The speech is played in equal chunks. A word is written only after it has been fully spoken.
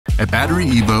At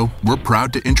BatteryEvo, we're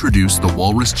proud to introduce the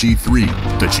Walrus G3.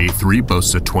 The G3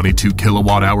 boasts a 22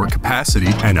 kilowatt-hour capacity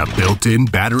and a built-in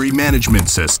battery management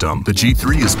system. The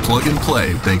G3 is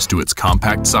plug-and-play thanks to its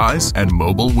compact size and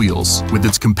mobile wheels. With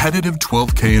its competitive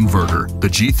 12K inverter, the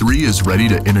G3 is ready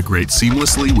to integrate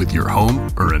seamlessly with your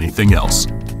home or anything else.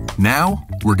 Now,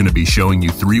 we're going to be showing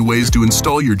you 3 ways to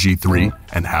install your G3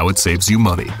 and how it saves you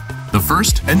money. The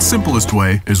first and simplest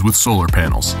way is with solar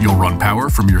panels. You'll run power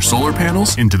from your solar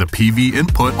panels into the PV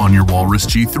input on your Walrus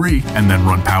G3 and then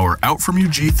run power out from your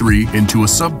G3 into a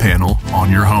sub-panel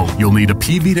on your home. You'll need a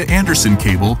PV to Anderson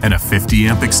cable and a 50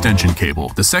 amp extension cable.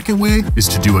 The second way is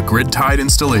to do a grid-tied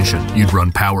installation. You'd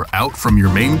run power out from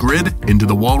your main grid into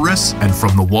the Walrus and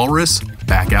from the Walrus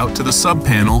back out to the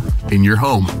sub-panel in your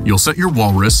home. You'll set your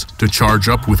Walrus to charge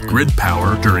up with grid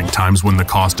power during times when the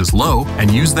cost is low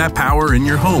and use that power in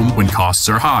your home when costs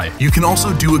are high. You can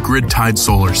also do a grid-tied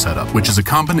solar setup, which is a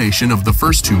combination of the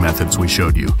first 2 methods we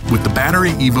showed you. With the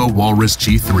BatteryEvo Walrus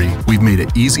G3, we've made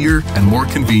it easier and more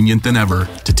convenient than ever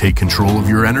to take control of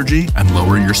your energy and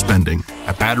lower your spending.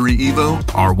 At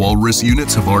BatteryEvo, our Walrus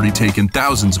units have already taken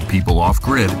thousands of people off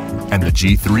grid, and the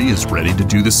G3 is ready to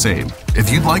do the same. If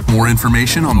you'd like more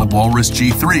information on the Walrus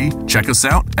G3, check us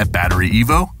out at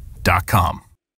BatteryEvo.com.